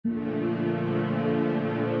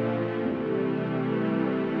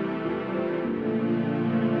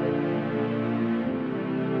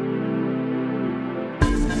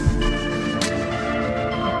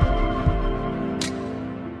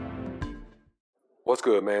What's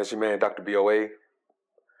good, man? It's your man, Dr. BOA.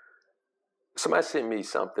 Somebody sent me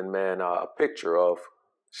something, man, a picture of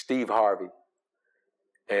Steve Harvey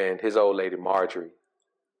and his old lady, Marjorie.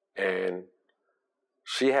 And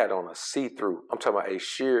she had on a see-through, I'm talking about a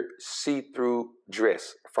sheer see-through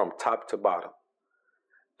dress from top to bottom.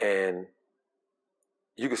 And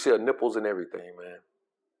you can see her nipples and everything, man.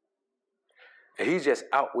 And he's just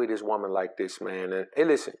out with his woman like this, man. And hey,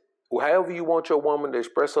 listen, however you want your woman to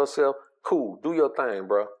express herself, cool, do your thing,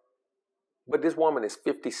 bro. But this woman is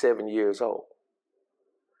 57 years old.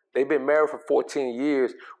 They've been married for 14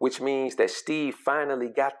 years, which means that Steve finally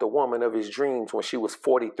got the woman of his dreams when she was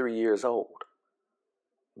 43 years old.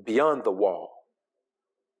 Beyond the wall.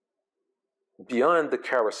 Beyond the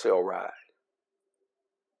carousel ride.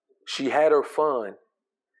 She had her fun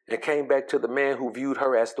and came back to the man who viewed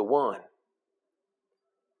her as the one.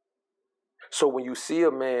 So when you see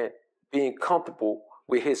a man being comfortable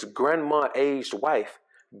with his grandma-aged wife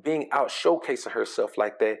being out showcasing herself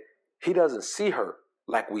like that, he doesn't see her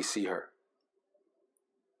like we see her.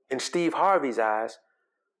 In Steve Harvey's eyes,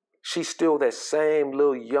 she's still that same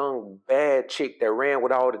little young bad chick that ran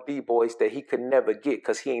with all the D-boys that he could never get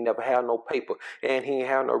because he ain't never had no paper and he ain't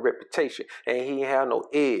have no reputation and he ain't have no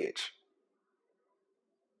edge.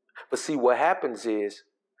 But see, what happens is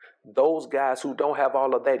those guys who don't have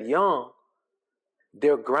all of that young,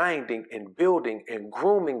 they're grinding and building and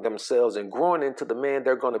grooming themselves and growing into the man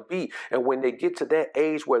they're going to be. And when they get to that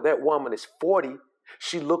age where that woman is 40,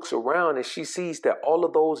 she looks around and she sees that all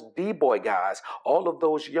of those D-boy guys, all of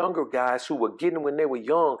those younger guys who were getting when they were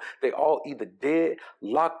young, they all either dead,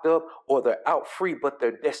 locked up, or they're out free, but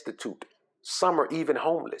they're destitute. Some are even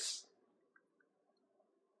homeless.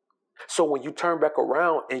 So when you turn back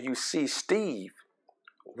around and you see Steve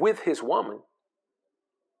with his woman,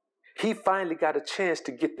 he finally got a chance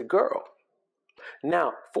to get the girl.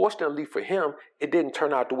 Now, fortunately for him, it didn't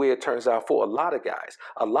turn out the way it turns out for a lot of guys.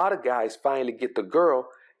 A lot of guys finally get the girl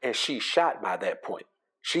and she's shot by that point.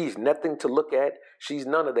 She's nothing to look at. She's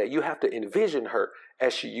none of that. You have to envision her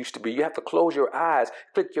as she used to be. You have to close your eyes,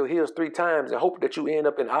 click your heels 3 times and hope that you end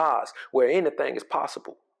up in Oz where anything is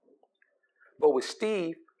possible. But with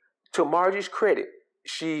Steve, to Margie's credit,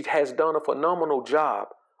 she has done a phenomenal job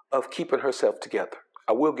of keeping herself together.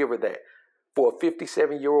 I will give her that. For a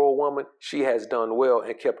 57-year-old woman, she has done well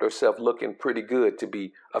and kept herself looking pretty good to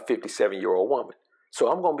be a 57-year-old woman.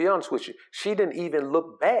 So I'm going to be honest with you. She didn't even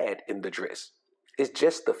look bad in the dress. It's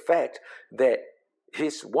just the fact that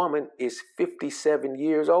his woman is 57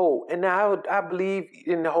 years old. And now I believe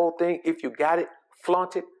in the whole thing. If you got it,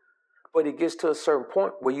 flaunt it. But it gets to a certain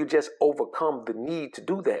point where you just overcome the need to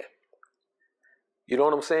do that. You know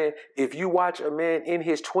what I'm saying? If you watch a man in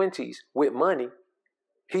his 20s with money,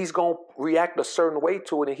 he's going to react a certain way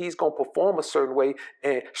to it and he's going to perform a certain way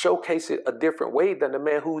and showcase it a different way than the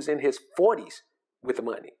man who's in his 40s with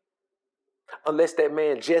money. Unless that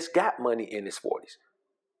man just got money in his 40s.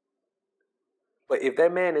 But if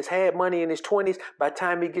that man has had money in his 20s, by the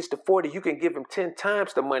time he gets to 40, you can give him 10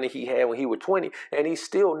 times the money he had when he was 20 and he's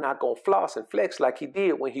still not going to floss and flex like he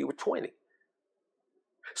did when he was 20.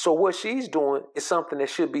 So what she's doing is something that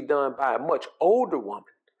should be done by a much older woman.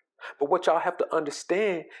 But what y'all have to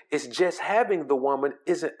understand is just having the woman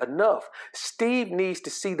isn't enough. Steve needs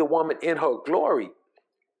to see the woman in her glory.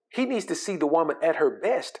 He needs to see the woman at her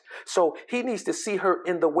best. So he needs to see her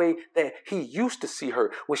in the way that he used to see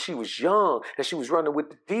her when she was young and she was running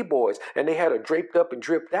with the D-boys and they had her draped up and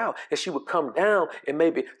dripped out and she would come down in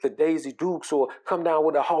maybe the Daisy Dukes or come down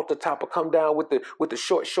with a halter top or come down with the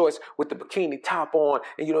short shorts with the bikini top on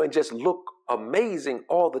and, and just look amazing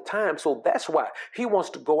all the time. So that's why he wants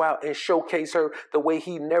to go out and showcase her the way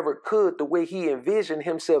he never could, the way he envisioned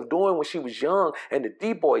himself doing when she was young and the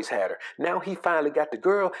D-boys had her. Now he finally got the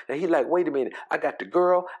girl and he like, wait a minute, I got the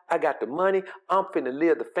girl, I got the money, I'm finna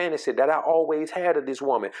live the fantasy that I always had of this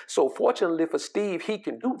woman. So fortunately for Steve, he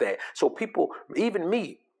can do that. So people, even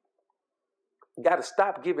me, got to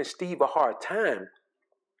stop giving Steve a hard time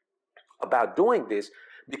about doing this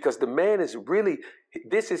because the man is really,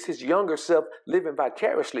 this is his younger self living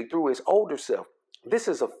vicariously through his older self. This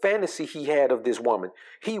is a fantasy he had of this woman.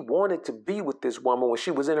 He wanted to be with this woman when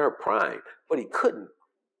she was in her prime, but he couldn't.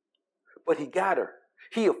 But he got her.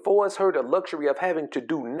 He affords her the luxury of having to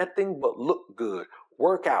do nothing but look good,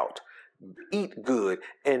 work out, eat good,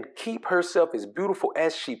 and keep herself as beautiful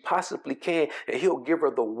as she possibly can. And he'll give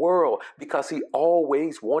her the world because he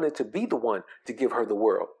always wanted to be the one to give her the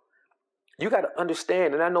world. You got to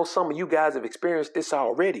understand, and I know some of you guys have experienced this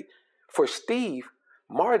already. For Steve,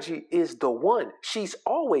 Margie is the one. She's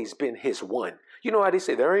always been his one. You know how they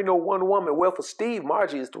say there ain't no one woman. Well, for Steve,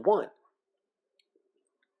 Margie is the one.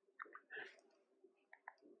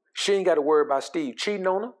 She ain't got to worry about Steve cheating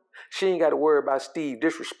on her. She ain't got to worry about Steve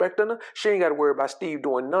disrespecting her. She ain't got to worry about Steve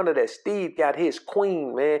doing none of that. Steve got his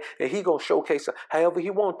queen, man, and he going to showcase her however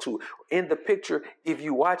he want to. In the picture, if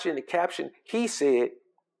you watch in the caption, he said,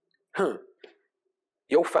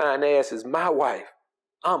 your fine ass is my wife.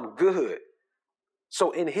 I'm good.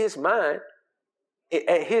 So in his mind,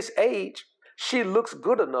 at his age, she looks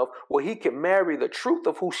good enough where he can marry the truth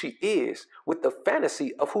of who she is with the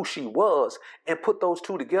fantasy of who she was and put those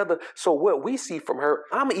two together. So what we see from her,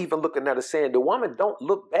 I'm even looking at her saying the woman don't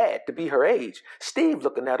look bad to be her age. Steve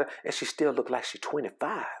looking at her and she still look like she's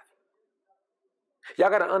 25.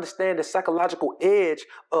 Y'all got to understand the psychological edge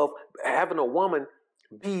of having a woman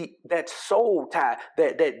be that soul tie,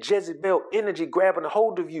 that Jezebel energy grabbing a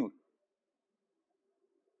hold of you.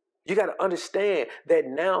 You got to understand that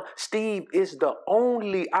now Steve is the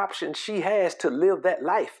only option she has to live that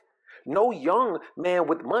life. No young man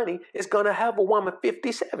with money is going to have a woman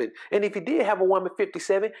 57. And if he did have a woman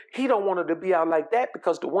 57, he don't want her to be out like that,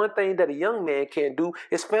 because the one thing that a young man can't do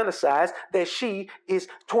is fantasize that she is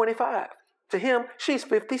 25. To him, she's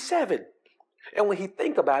 57. And when he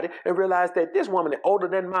think about it and realize that this woman is older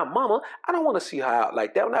than my mama, I don't want to see her out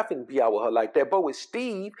like that. I'm not finna be out with her like that. But with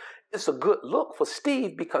Steve, it's a good look for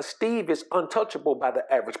Steve because Steve is untouchable by the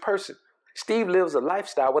average person. Steve lives a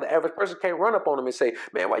lifestyle where the average person can't run up on him and say,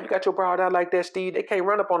 man, why you got your brow out like that, Steve? They can't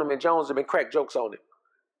run up on him and Jones and crack jokes on him.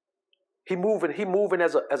 He moving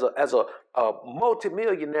as a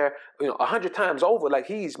multimillionaire, 100 times over, like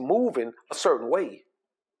he's moving a certain way.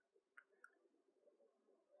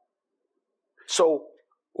 So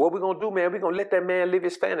what we're going to do, man, we're going to let that man live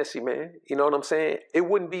his fantasy, man. You know what I'm saying? It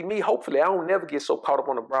wouldn't be me. Hopefully, I don't never get so caught up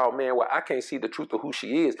on a broad man where I can't see the truth of who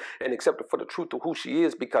she is and accept her for the truth of who she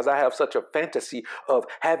is, because I have such a fantasy of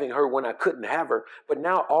having her when I couldn't have her. But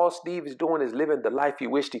now all Steve is doing is living the life he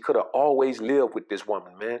wished he could have always lived with this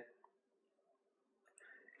woman, man.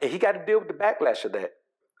 And he got to deal with the backlash of that.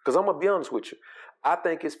 Because I'm going to be honest with you. I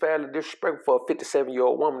think it's fairly disrespectful for a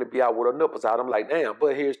 57-year-old woman to be out with her nipples out. I'm like, damn.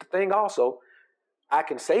 But here's the thing also. I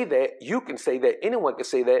can say that, you can say that, anyone can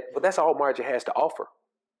say that, but that's all Marjorie has to offer.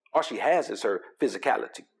 All she has is her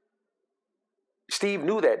physicality. Steve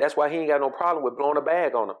knew that. That's why he ain't got no problem with blowing a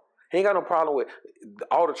bag on her. He ain't got no problem with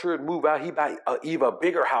all the children move out. He buy even a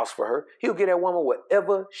bigger house for her. He'll get that woman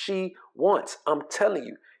whatever she wants. I'm telling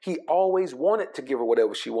you, he always wanted to give her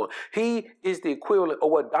whatever she wants. He is the equivalent of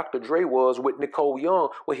what Dr. Dre was with Nicole Young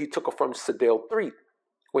when he took her from Sedell Threatt.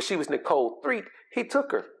 When she was Nicole Threatt, he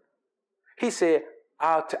took her. He said,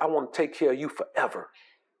 I want to take care of you forever.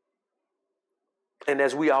 And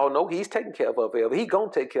as we all know, he's taking care of her forever. He going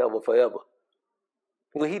to take care of her forever.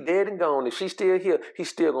 When he dead and gone, if she's still here, he's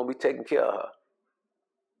still going to be taking care of her.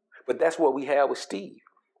 But that's what we have with Steve.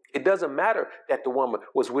 It doesn't matter that the woman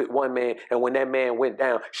was with one man and when that man went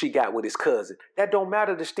down, she got with his cousin. That don't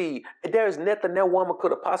matter to Steve. There is nothing that woman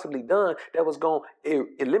could have possibly done that was going to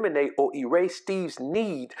eliminate or erase Steve's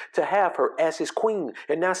need to have her as his queen.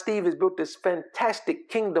 And now Steve has built this fantastic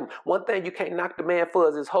kingdom. One thing you can't knock the man for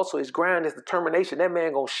is his hustle, his grind, his determination. That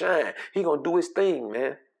man going to shine. He going to do his thing,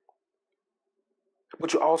 man.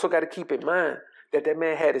 But you also got to keep in mind that that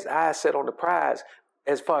man had his eyes set on the prize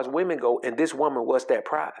as far as women go, and this woman was that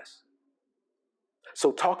prize.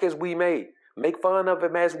 So talk as we may, make fun of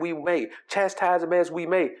him as we may, chastise him as we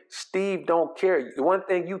may, Steve don't care. The one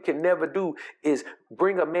thing you can never do is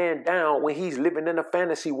bring a man down when he's living in a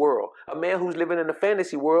fantasy world. A man who's living in a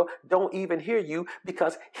fantasy world don't even hear you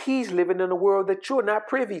because he's living in a world that you're not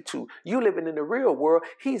privy to. You living in the real world.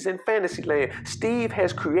 He's in fantasy land. Steve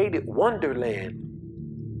has created Wonderland.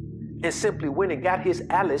 And simply went and got his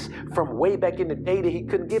Alice from way back in the day that he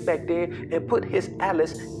couldn't get back there and put his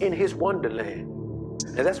Alice in his Wonderland.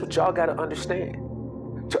 And that's what y'all got to understand.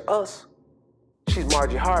 To us, she's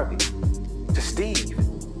Marjorie Harvey. To Steve,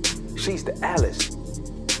 she's the Alice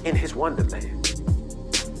in his Wonderland.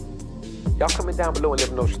 Y'all comment down below and let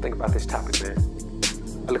me know what you think about this topic, man.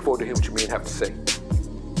 I look forward to hearing what you men have to say.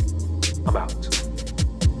 I'm out.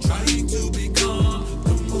 Trying to become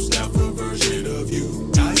the most alpha version of you.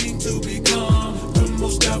 Trying to become the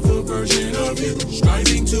most alpha version of you.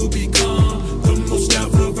 Striving to become